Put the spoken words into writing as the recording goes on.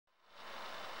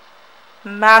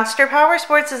Monster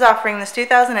Powersports is offering this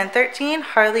 2013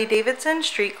 Harley-Davidson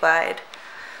Street Glide.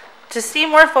 To see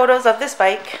more photos of this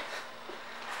bike,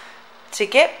 to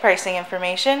get pricing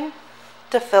information,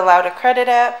 to fill out a credit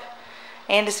app,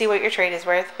 and to see what your trade is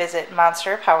worth, visit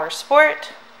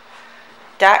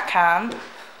monsterpowersport.com.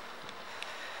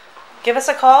 Give us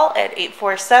a call at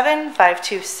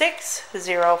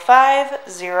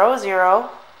 847-526-0500.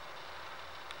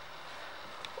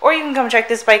 Or you can come check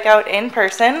this bike out in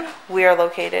person. We are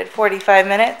located 45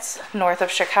 minutes north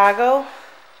of Chicago.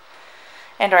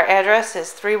 And our address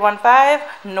is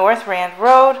 315 North Rand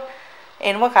Road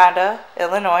in Wauconda,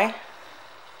 Illinois.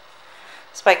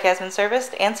 This bike has been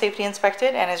serviced and safety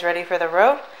inspected and is ready for the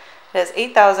road. It has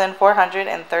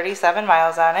 8,437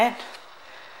 miles on it.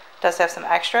 It does have some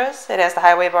extras. It has the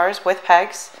highway bars with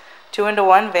pegs,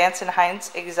 2-in-1 Vance and Hines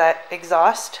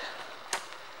exhaust.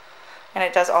 And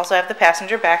it does also have the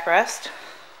passenger backrest.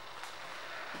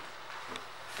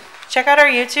 Check out our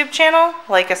YouTube channel,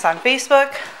 like us on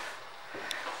Facebook,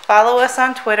 follow us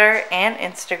on Twitter and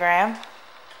Instagram.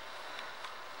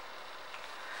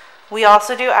 We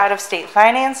also do out-of-state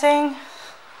financing,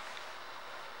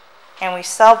 and we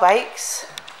sell bikes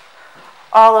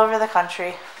all over the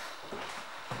country.